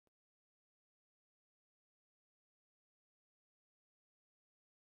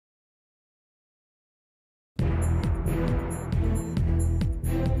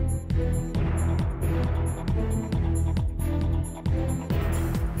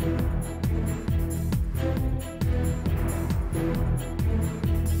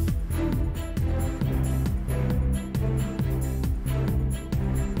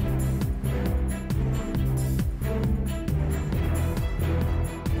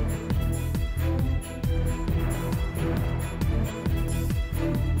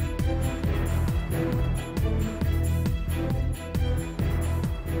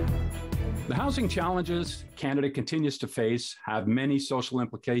housing challenges Canada continues to face have many social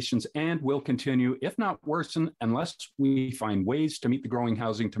implications and will continue, if not worsen, unless we find ways to meet the growing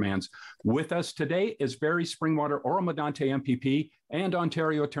housing demands. With us today is Barrie, Springwater, Oro-Medonte MPP and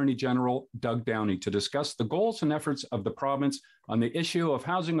Ontario Attorney General Doug Downey to discuss the goals and efforts of the province on the issue of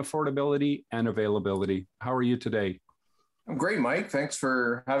housing affordability and availability. How are you today? I'm great, Mike. Thanks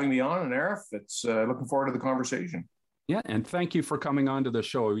for having me on, and Arif. It's looking forward to the conversation. Yeah, and thank you for coming on to the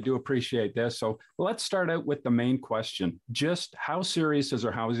show. We do appreciate this. So let's start out with the main question. Just how serious is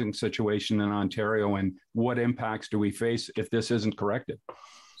our housing situation in Ontario, and what impacts do we face if this isn't corrected?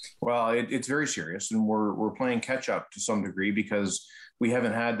 Well, it's very serious, and we're playing catch up to some degree because we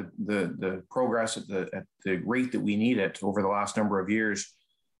haven't had the progress at the rate that we need it over the last number of years.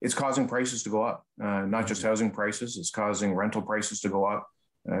 It's causing prices to go up, not just housing prices. It's causing rental prices to go up.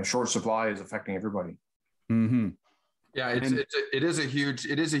 Short supply is affecting everybody. Mm-hmm. Yeah, it is a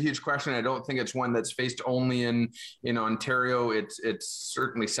huge question. I don't think it's one that's faced only in Ontario. It's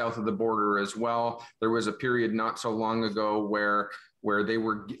certainly south of the border as well. There was a period not so long ago where they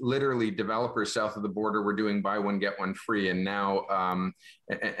were literally developers south of the border were doing buy one get one free, and now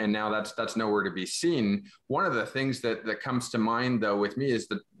that's nowhere to be seen. One of the things that comes to mind though with me is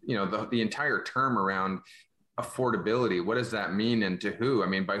the entire term around affordability. What does that mean, and to who? I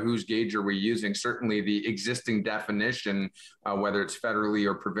mean, by whose gauge are we using? Certainly the existing definition, whether it's federally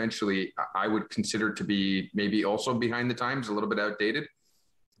or provincially, I would consider to be maybe also behind the times, a little bit outdated.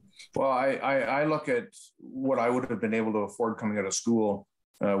 Well, I look at what I would have been able to afford coming out of school,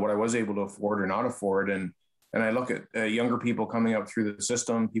 what I was able to afford or not afford. And I look at younger people coming up through the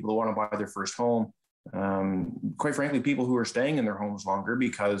system, people who want to buy their first home. Quite frankly, people who are staying in their homes longer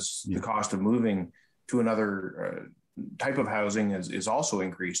because the cost of moving to another type of housing is also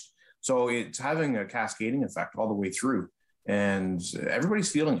increased. So it's having a cascading effect all the way through, and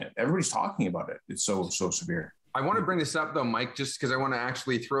everybody's feeling it. Everybody's talking about it. It's so severe. I want to bring this up though, Mike, just because I want to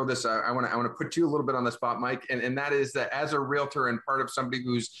actually throw this. I want to put you a little bit on the spot, Mike, and that is that as a realtor and part of somebody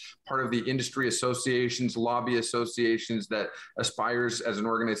who's part of the industry associations, lobby associations that aspires as an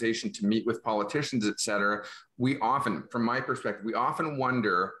organization to meet with politicians, et cetera, we often, from my perspective, we often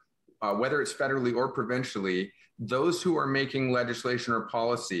wonder, whether it's federally or provincially, those who are making legislation or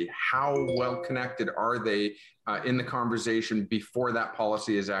policy, how well connected are they in the conversation before that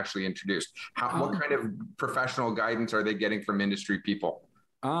policy is actually introduced? What kind of professional guidance are they getting from industry people?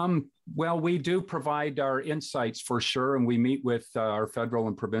 Well, we do provide our insights for sure, and we meet with our federal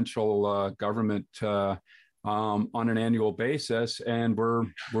and provincial government on an annual basis, and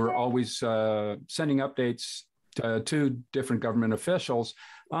we're always sending updates to different government officials.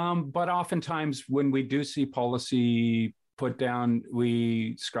 But oftentimes when we do see policy put down,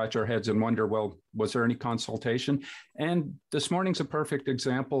 we scratch our heads and wonder, well, was there any consultation? And this morning's a perfect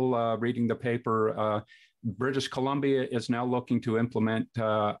example. Reading the paper, British Columbia is now looking to implement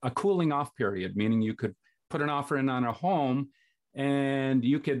a cooling off period, meaning you could put an offer in on a home and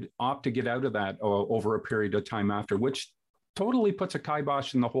you could opt to get out of that over a period of time after, which totally puts a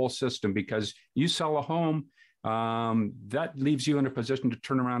kibosh in the whole system, because you sell a home, that leaves you in a position to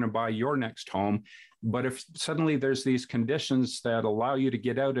turn around and buy your next home. But if suddenly there's these conditions that allow you to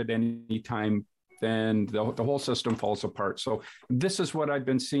get out at any time, then the whole system falls apart. So this is what I've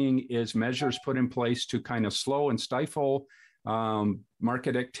been seeing is measures put in place to kind of slow and stifle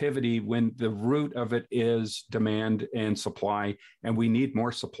market activity when the root of it is demand and supply, and we need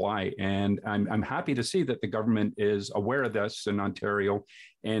more supply. And I'm happy to see that the government is aware of this in Ontario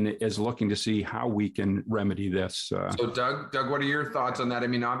and is looking to see how we can remedy this. So Doug, what are your thoughts on that? I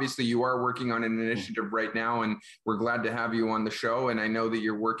mean, obviously you are working on an initiative right now, and we're glad to have you on the show. And I know that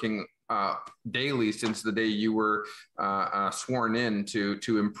you're working daily since the day you were sworn in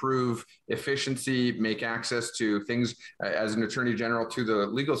to improve efficiency, make access to things as an attorney general to the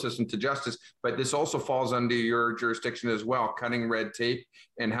legal system, to justice. But this also falls under your jurisdiction as well, cutting red tape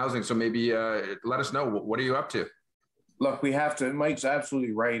and housing. So maybe let us know, what are you up to? Look, we have to. Mike's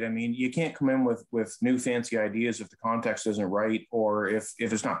absolutely right. I mean, you can't come in with new fancy ideas if the context isn't right or if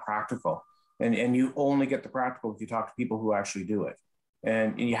it's not practical. And you only get the practical if you talk to people who actually do it.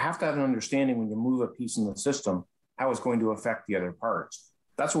 And you have to have an understanding when you move a piece in the system, how it's going to affect the other parts.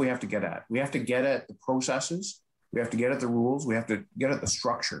 That's what we have to get at. We have to get at the processes. We have to get at the rules. We have to get at the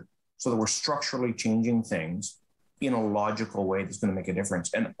structure so that we're structurally changing things in a logical way that's going to make a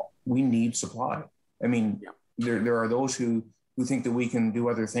difference. And we need supply. I mean, there are those who think that we can do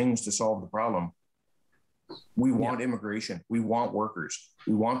other things to solve the problem. We want immigration. We want workers.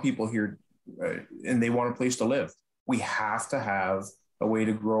 We want people here, and they want a place to live. We have to have a way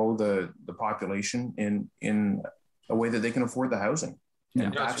to grow the population in a way that they can afford the housing.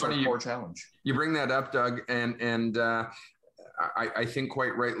 And that's our core challenge. You bring that up, Doug, and I think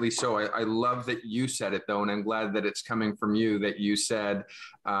quite rightly so. I love that you said it, though, and I'm glad that it's coming from you, that you said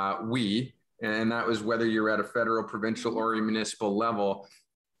we, and that was whether you're at a federal, provincial, or a municipal level,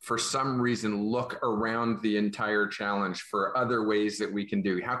 for some reason, look around the entire challenge for other ways that we can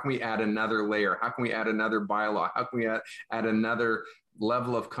do. How can we add another layer? How can we add another bylaw? How can we add another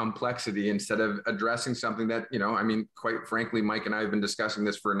level of complexity instead of addressing something that, I mean, quite frankly, Mike and I have been discussing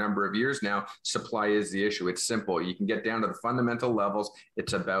this for a number of years now. Supply is the issue. It's simple. You can get down to the fundamental levels.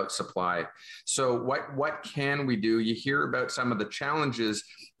 It's about supply. So what can we do? You hear about some of the challenges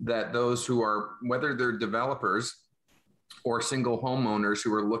that those who are, whether they're developers or single homeowners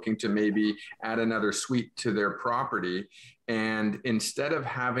who are looking to maybe add another suite to their property. And instead of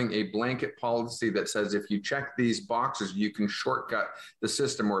having a blanket policy that says, if you check these boxes, you can shortcut the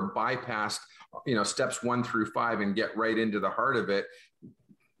system or bypass, steps 1 through 5 and get right into the heart of it,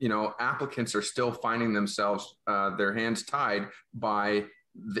 applicants are still finding themselves, their hands tied by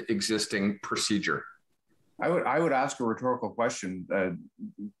the existing procedure. I would ask a rhetorical question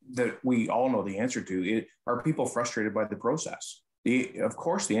that we all know the answer to. Are people frustrated by the process? Of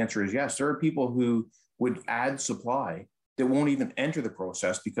course, the answer is yes. There are people who would add supply that won't even enter the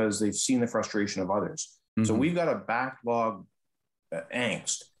process because they've seen the frustration of others. Mm-hmm. So we've got a backlog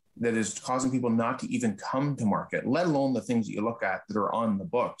angst that is causing people not to even come to market, let alone the things that you look at that are on the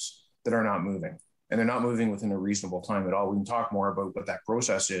books that are not moving. And they're not moving within a reasonable time at all. We can talk more about what that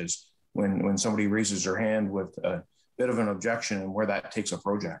process is when somebody raises their hand with a bit of an objection and where that takes a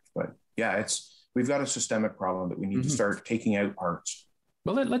project. But yeah, we've got a systemic problem that we need to start taking out parts.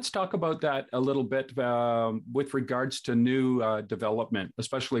 Well, let's talk about that a little bit with regards to new development,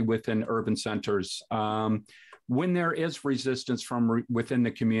 especially within urban centers. When there is resistance from within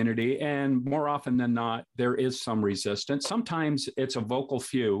the community, and more often than not, there is some resistance. Sometimes it's a vocal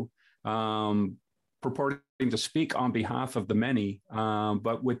few purporting to speak on behalf of the many,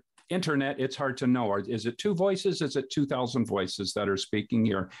 but with internet, it's hard to know. Is it 2 voices? Is it 2,000 voices that are speaking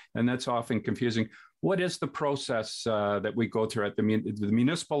here? And that's often confusing. What is the process that we go through at the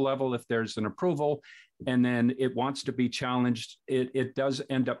municipal level if there's an approval and then it wants to be challenged? It does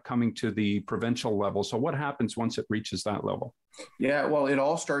end up coming to the provincial level. So what happens once it reaches that level? Yeah, well, it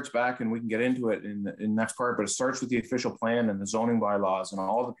all starts back, and we can get into it in the next part, but it starts with the official plan and the zoning bylaws and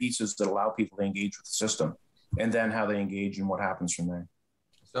all the pieces that allow people to engage with the system, and then how they engage and what happens from there.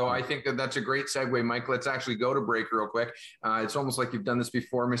 So I think that's a great segue, Mike. Let's actually go to break real quick. It's almost like you've done this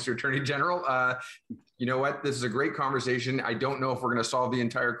before, Mr. Attorney General. You know what? This is a great conversation. I don't know if we're going to solve the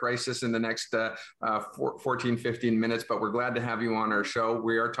entire crisis in the next 14, 15 minutes, but we're glad to have you on our show.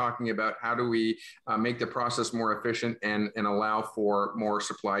 We are talking about how do we make the process more efficient and allow for more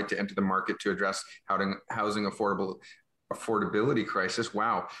supply to enter the market to address housing affordability crisis.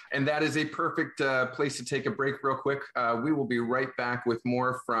 Wow. And that is a perfect place to take a break real quick. We will be right back with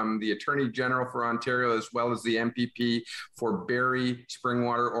more from the Attorney General for Ontario, as well as the MPP for Barrie,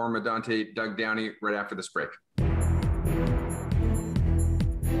 Springwater, Oro-Medonte, Doug Downey, right after this break.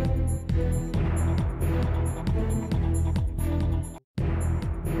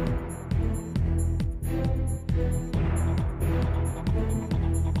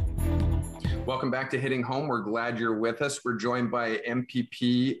 Welcome back to Hitting Home. We're glad you're with us. We're joined by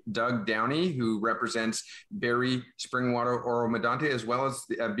MPP Doug Downey, who represents Barrie, Springwater, Oro-Medonte, as well as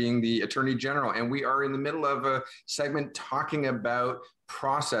being the Attorney General. And we are in the middle of a segment talking about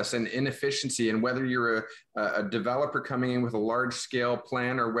process and inefficiency, and whether you're a developer coming in with a large scale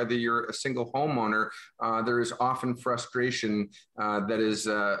plan or whether you're a single homeowner, there is often frustration that is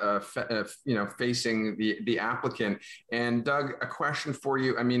facing the applicant. And Doug, a question for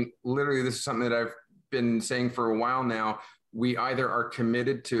you. I mean, literally, this is something that I've been saying for a while now. We either are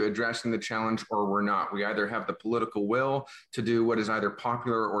committed to addressing the challenge or we're not. We either have the political will to do what is either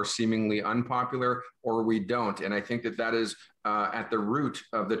popular or seemingly unpopular, or we don't. And I think that is at the root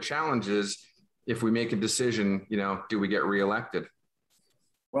of the challenges. If we make a decision, do we get reelected?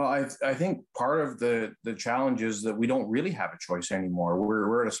 Well, I think part of the challenge is that we don't really have a choice anymore.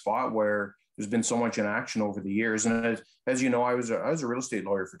 We're at a spot where there's been so much inaction over the years. And as you know, I was a real estate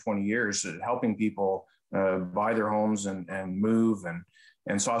lawyer for 20 years, helping people buy their homes and move,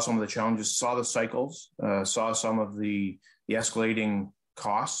 and saw some of the challenges, saw the cycles, saw some of the escalating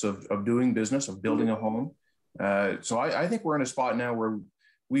costs of doing business, of building a home. So I think we're in a spot now where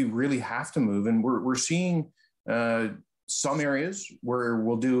we really have to move, and we're seeing some areas where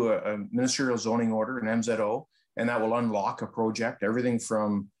we'll do a ministerial zoning order, an MZO, and that will unlock a project, everything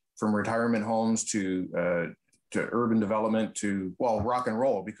from retirement homes to urban development to, well, rock and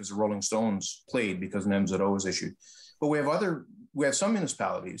roll, because the Rolling Stones played because an MZO was issued. But we have other we have some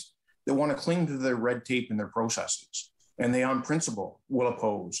municipalities that want to cling to their red tape and their processes, and they on principle will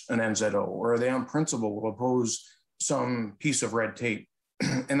oppose an NZO, or they on principle will oppose some piece of red tape.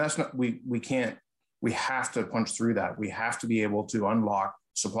 And that's not, we can't, we have to punch through that. We have to be able to unlock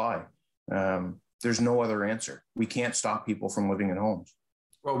supply. There's no other answer. We can't stop people from living in homes.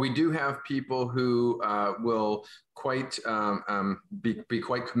 Well, we do have people who will be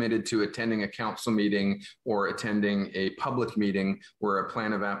quite committed to attending a council meeting or attending a public meeting where a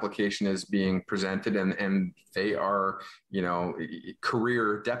plan of application is being presented, and they are,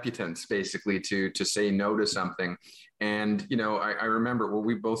 career debutants basically to say no to something. And, I remember,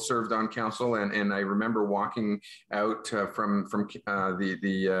 we both served on council, and I remember walking out from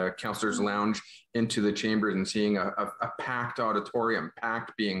the councilor's lounge into the chambers and seeing a packed auditorium,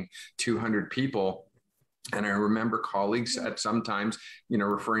 packed being 200 people. And I remember colleagues at sometimes,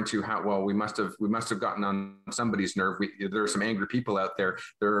 referring to how, well, we must have gotten on somebody's nerve. There are some angry people out there.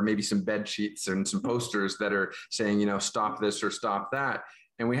 There are maybe some bed sheets and some posters that are saying, stop this or stop that.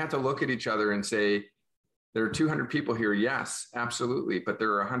 And we have to look at each other and say, there are 200 people here. Yes, absolutely. But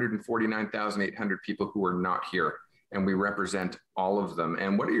there are 149,800 people who are not here, and we represent all of them.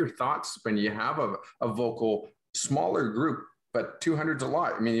 And what are your thoughts when you have a vocal, smaller group, but 200's a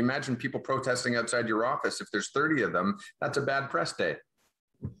lot? I mean, imagine people protesting outside your office. If there's 30 of them, that's a bad press day.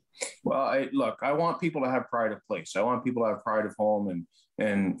 Well, I want people to have pride of place. I want people to have pride of home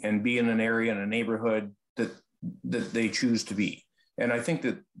and be in an area, in a neighborhood that they choose to be. And I think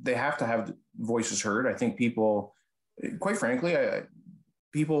that they have to have voices heard. I think people, quite frankly,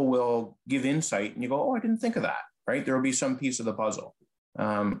 people will give insight and you go, oh, I didn't think of that, right? There will be some piece of the puzzle.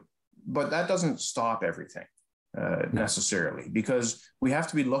 But that doesn't stop everything necessarily, because we have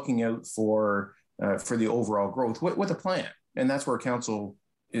to be looking out for the overall growth with a plan. And that's where council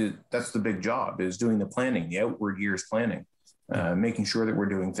is, that's the big job, is doing the planning, the outward years planning. Making sure that we're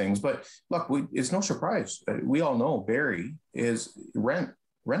doing things. But look, it's no surprise. We all know Barrie is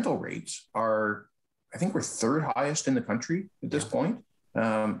rental rates are, I think we're third highest in the country at this point.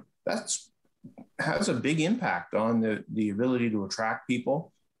 That's has a big impact on the ability to attract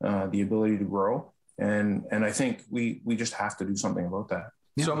people, the ability to grow. And I think we just have to do something about that.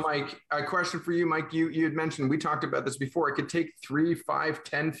 Yeah. So Mike, a question for you, Mike, you had mentioned, we talked about this before, it could take 3, 5,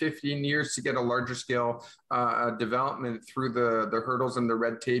 10, 15 years to get a larger scale development through the hurdles and the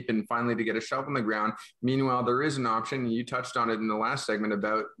red tape and finally to get a shovel in the ground. Meanwhile, there is an option, and you touched on it in the last segment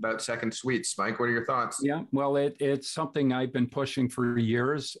about second suites. Mike, what are your thoughts? Yeah, well, it's something I've been pushing for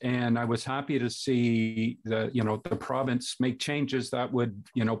years, and I was happy to see the province make changes that would,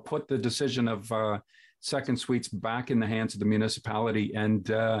 put the decision of second suites back in the hands of the municipality. And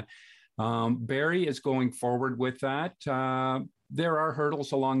Barrie is going forward with that. There are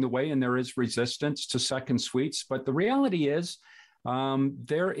hurdles along the way, and there is resistance to second suites. But the reality is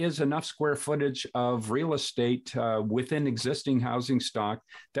there is enough square footage of real estate within existing housing stock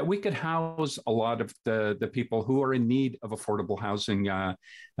that we could house a lot of the people who are in need of affordable housing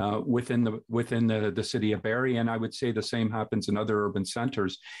within the city of Barrie. And I would say the same happens in other urban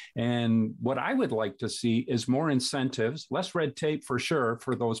centers. And what I would like to see is more incentives, less red tape for sure,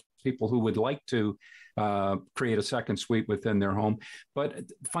 for those people who would like to create a second suite within their home, but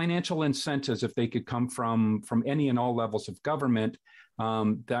financial incentives, if they could come from any and all levels of government,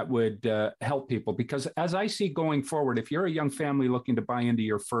 that would help people. Because as I see going forward, if you're a young family looking to buy into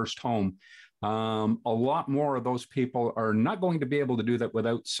your first home, a lot more of those people are not going to be able to do that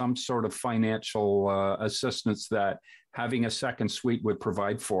without some sort of financial assistance that having a second suite would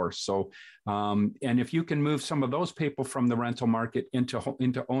provide for. So, and if you can move some of those people from the rental market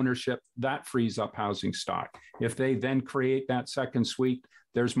into ownership, that frees up housing stock. If they then create that second suite,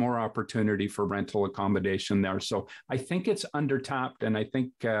 there's more opportunity for rental accommodation there. So I think it's undertapped, and I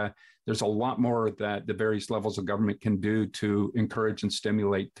think there's a lot more that the various levels of government can do to encourage and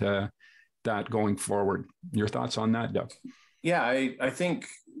stimulate that going forward. Your thoughts on that, Doug? Yeah, I think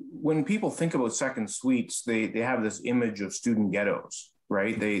when people think about second suites, they have this image of student ghettos,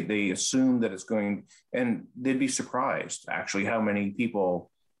 right? They assume that it's going, and they'd be surprised actually how many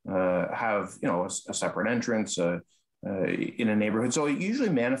people have a separate entrance in a neighborhood. So it usually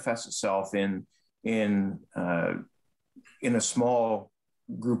manifests itself in a small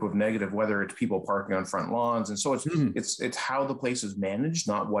group of negative, whether it's people parking on front lawns, and so it's how the place is managed,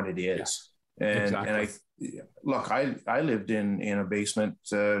 not what it is. Yeah, and I lived in a basement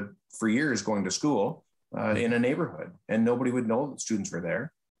for years going to school in a neighborhood, and nobody would know that students were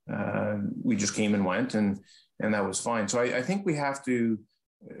there. We just came and went, and that was fine. So I think we have to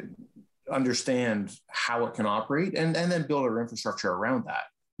understand how it can operate and then build our infrastructure around that.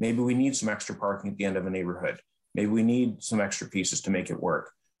 Maybe we need some extra parking at the end of a neighborhood. maybe we need some extra pieces to make it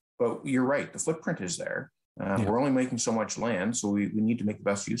work. But you're right, the footprint is there. We're only making so much land, so we need to make the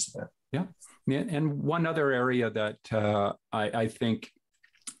best use of it. Yeah. And one other area that I think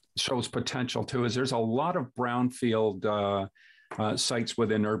shows potential too is there's a lot of brownfield sites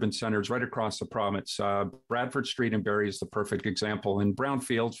within urban centers right across the province. Bradford Street in Barrie is the perfect example. And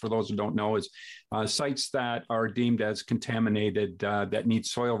brownfields, for those who don't know, is sites that are deemed as contaminated that need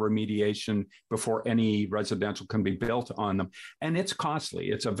soil remediation before any residential can be built on them. And it's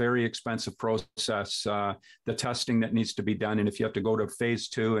costly. It's a very expensive process, the testing that needs to be done. And if you have to go to phase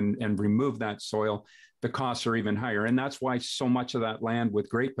 2 and remove that soil, the costs are even higher. And that's why so much of that land with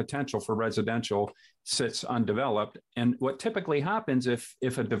great potential for residential sits undeveloped. And what typically happens if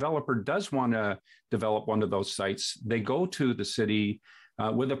a developer does want to develop one of those sites, they go to the city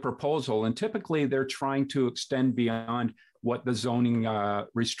with a proposal. And typically they're trying to extend beyond what the zoning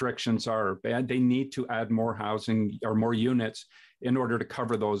restrictions are. They need to add more housing or more units in order to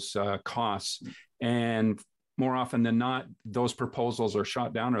cover those costs. And more often than not, those proposals are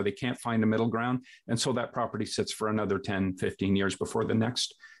shot down or they can't find a middle ground. And so that property sits for another 10, 15 years before the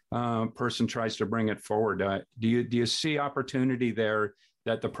next person tries to bring it forward. Do you see opportunity there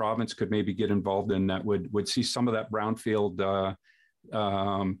that the province could maybe get involved in that would see some of that brownfield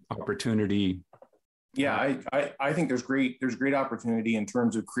opportunity? Yeah, I think there's great opportunity in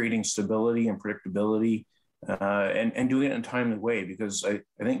terms of creating stability and predictability and doing it in a timely way, because I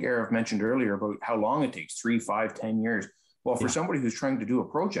think Arif mentioned earlier about how long it takes, 3, 5, 10 years. Well, for somebody who's trying to do a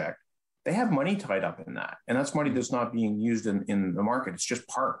project, they have money tied up in that. And that's money that's not being used in the market. It's just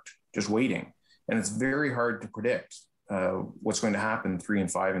parked, just waiting. And it's very hard to predict what's going to happen 3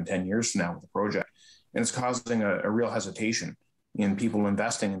 and 5 and 10 years from now with the project. And it's causing a real hesitation in people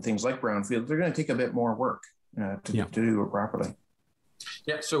investing in things like brownfield. They're going to take a bit more work to do it properly.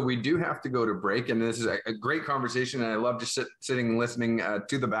 Yeah, so we do have to go to break, and this is a great conversation, and I love just sitting and listening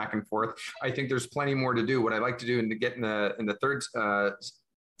to the back and forth. I think there's plenty more to do. What I'd like to do and to get in the third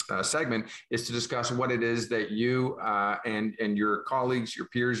segment is to discuss what it is that you and your colleagues, your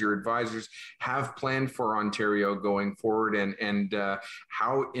peers, your advisors have planned for Ontario going forward, and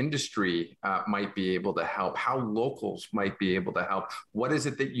how industry might be able to help, how locals might be able to help. What is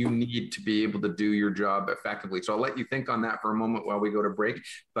it that you need to be able to do your job effectively? So I'll let you think on that for a moment while we go to break,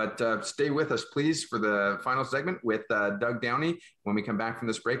 but stay with us, please, for the final segment with Doug Downey when we come back from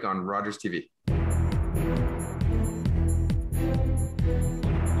this break on Rogers TV.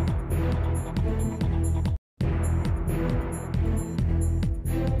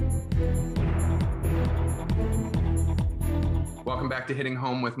 Welcome back to Hitting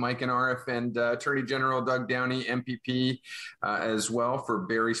Home with Mike and Arif, and Attorney General Doug Downey, MPP, as well for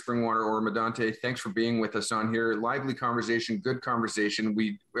Barrie, Springwater, Oro-Medonte. Thanks for being with us on here. Lively conversation, good conversation.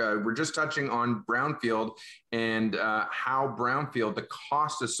 We're just touching on brownfield and how brownfield, the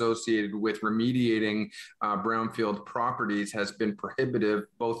cost associated with remediating brownfield properties has been prohibitive,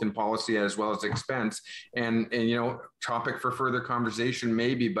 both in policy as well as expense. And you know, topic for further conversation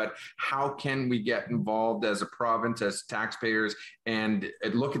maybe, but how can we get involved as a province, as taxpayers, and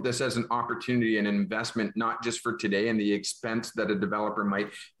look at this as an opportunity and an investment, not just for today and the expense that a developer might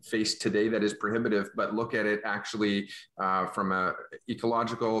face today that is prohibitive, but look at it actually from a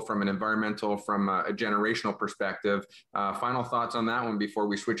ecological, from an environmental, from a generational perspective. Final thoughts on that one before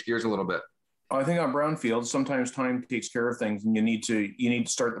we switch gears a little bit. I think on brownfields, sometimes time takes care of things, and you need to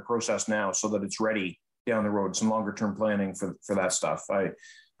start the process now so that it's ready down the road. Some longer term planning for that stuff.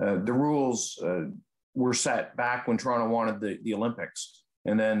 The rules were set back when Toronto wanted the Olympics,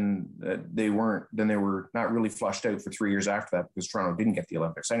 and then they were not really flushed out for 3 years after that because Toronto didn't get the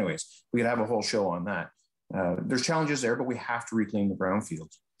Olympics. Anyways, we could have a whole show on that. There's challenges there, but we have to reclaim the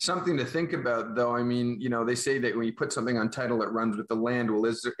brownfields. Something to think about, though. I mean, you know, they say that when you put something on title, it runs with the land.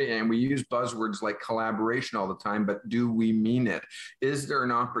 Well, and we use buzzwords like collaboration all the time, but do we mean it? Is there an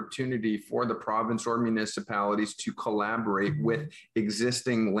opportunity for the province or municipalities to collaborate with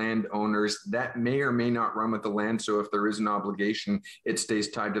existing landowners that may or may not run with the land? So if there is an obligation, it stays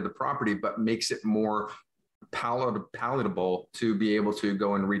tied to the property, but makes it more palatable to be able to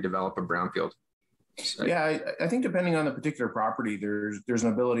go and redevelop a brownfield. Yeah, I think depending on the particular property, there's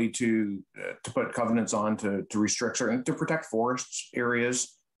an ability to put covenants on to restrict certain, to protect forest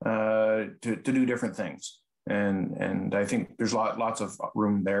areas, to do different things, and I think there's lots of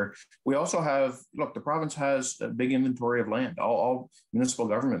room there. We also have, look, the province has a big inventory of land. All municipal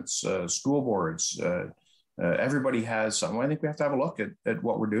governments, school boards, everybody has some. I think we have to have a look at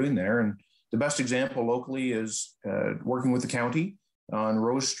what we're doing there, and the best example locally is working with the county on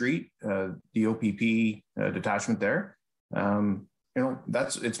Rose Street, the OPP detachment there. You know,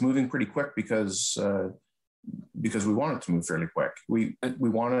 it's moving pretty quick because because we want it to move fairly quick. We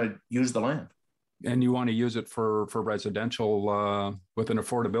want to use the land. And you want to use it for residential with an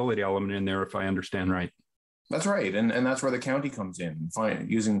affordability element in there, if I understand right. That's right. And that's where the county comes in,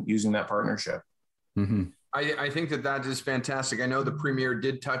 using that partnership. Mm-hmm. I think that is fantastic. I know the premier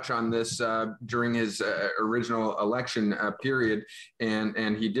did touch on this during his original election period,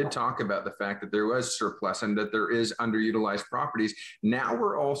 and he did talk about the fact that there was surplus and that there is underutilized properties. Now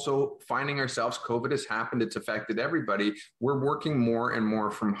we're also finding ourselves, COVID has happened, it's affected everybody. We're working more and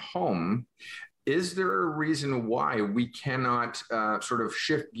more from home. Is there a reason why we cannot sort of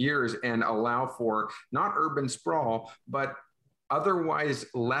shift gears and allow for not urban sprawl, but otherwise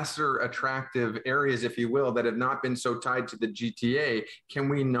lesser attractive areas, if you will, that have not been so tied to the GTA? Can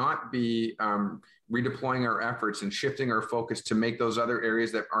we not be redeploying our efforts and shifting our focus to make those other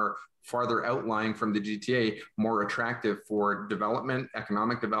areas that are farther outlying from the GTA more attractive for development,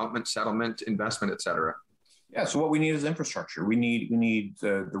 economic development, settlement, investment, et cetera? Yeah, so what we need is infrastructure. We need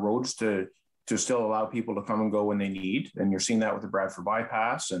the roads to still allow people to come and go when they need, and you're seeing that with the Bradford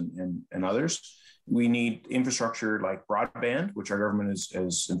bypass and others. We need infrastructure like broadband, which our government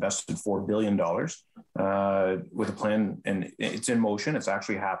has invested $4 billion with a plan, and it's in motion. It's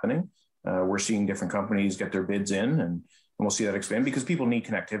actually happening. We're seeing different companies get their bids in, and we'll see that expand because people need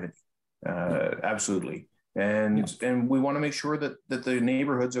connectivity. Absolutely. And we want to make sure that the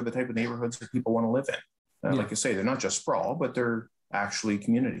neighborhoods are the type of neighborhoods that people want to live in. Like I say, they're not just sprawl, but they're actually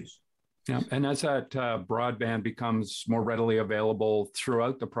communities. Yeah, and as that broadband becomes more readily available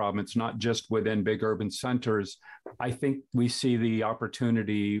throughout the province, not just within big urban centers, I think we see the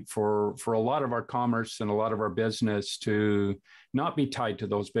opportunity for a lot of our commerce and a lot of our business to not be tied to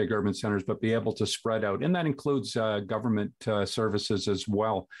those big urban centers, but be able to spread out. And that includes government services as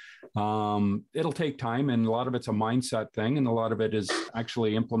well. It'll take time, and a lot of it's a mindset thing, and a lot of it is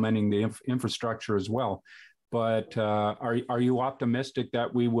actually implementing the infrastructure as well. But are you optimistic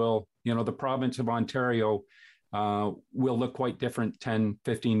that we will, the province of Ontario will look quite different 10,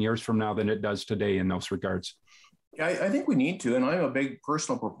 15 years from now than it does today in those regards? Yeah, I think we need to. And I'm a big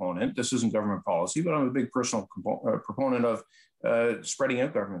personal proponent. This isn't government policy, but I'm a big personal proponent of spreading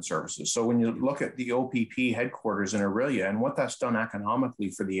out government services. So when you look at the OPP headquarters in Orillia and what that's done economically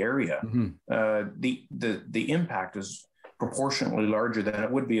for the area, the impact is proportionately larger than it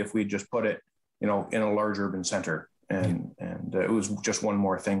would be if we just put it in a large urban center, and it was just one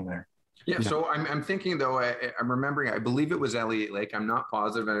more thing there. Yeah. So I'm thinking though, I'm remembering, I believe it was Elliott Lake. I'm not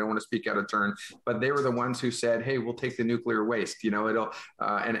positive. I don't want to speak out of turn, but they were the ones who said, "Hey, we'll take the nuclear waste." It'll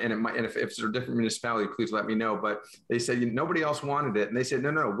and it might. And if it's a different municipality, please let me know. But they said nobody else wanted it, and they said,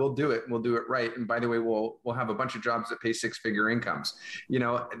 "No, we'll do it. We'll do it right." And by the way, we'll have a bunch of jobs that pay six-figure incomes.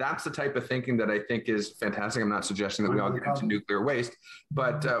 That's the type of thinking that I think is fantastic. I'm not suggesting that we all get into nuclear waste,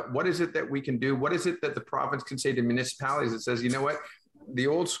 but what is it that we can do? What is it that the province can say to municipalities that says, you know what? The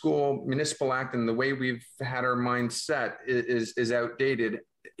old school municipal act and the way we've had our mind set is outdated.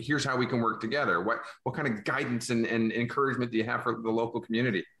 Here's how we can work together. What kind of guidance and encouragement do you have for the local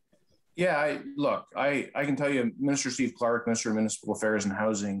community? Yeah, I can tell you, Minister Steve Clark, Minister of Municipal Affairs and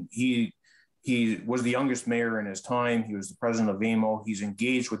Housing, he was the youngest mayor in his time. He was the president of AMO. He's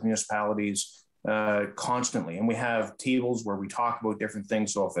engaged with municipalities constantly. And we have tables where we talk about different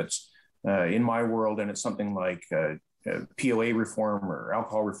things. So if it's in my world and it's something like POA reform or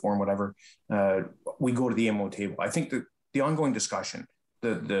alcohol reform, whatever, we go to the MO table. I think that the ongoing discussion,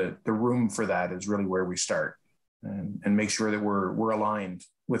 the room for that is really where we start, and make sure that we're aligned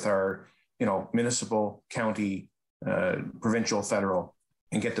with our, municipal, county, provincial, federal,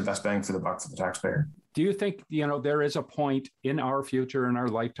 and get the best bang for the buck for the taxpayer. Do you think, there is a point in our future, in our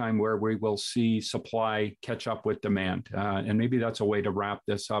lifetime, where we will see supply catch up with demand? And maybe that's a way to wrap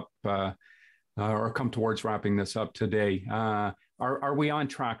this up, or come towards wrapping this up today. Are we on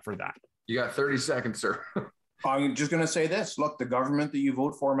track for that? You got 30 seconds, sir. I'm just going to say this. Look, the government that you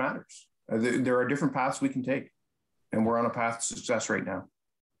vote for matters. There are different paths we can take, and we're on a path to success right now.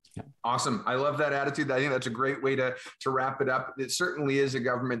 Yeah. Awesome. I love that attitude. I think that's a great way to wrap it up. It certainly is a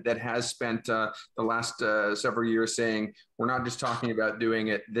government that has spent the last several years saying, we're not just talking about doing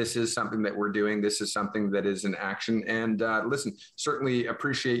it. This is something that we're doing. This is something that is in action. And listen, certainly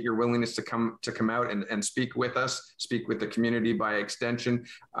appreciate your willingness to come out and speak with us, speak with the community by extension.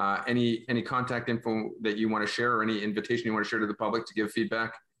 Any contact info that you want to share, or any invitation you want to share to the public to give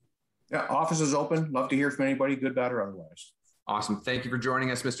feedback? Yeah, office is open. Love to hear from anybody, good, bad, or otherwise. Awesome. Thank you for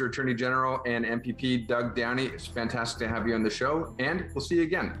joining us, Mr. Attorney General and MPP Doug Downey. It's fantastic to have you on the show, and we'll see you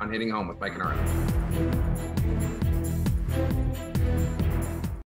again on Hitting Home with Mike and Arif.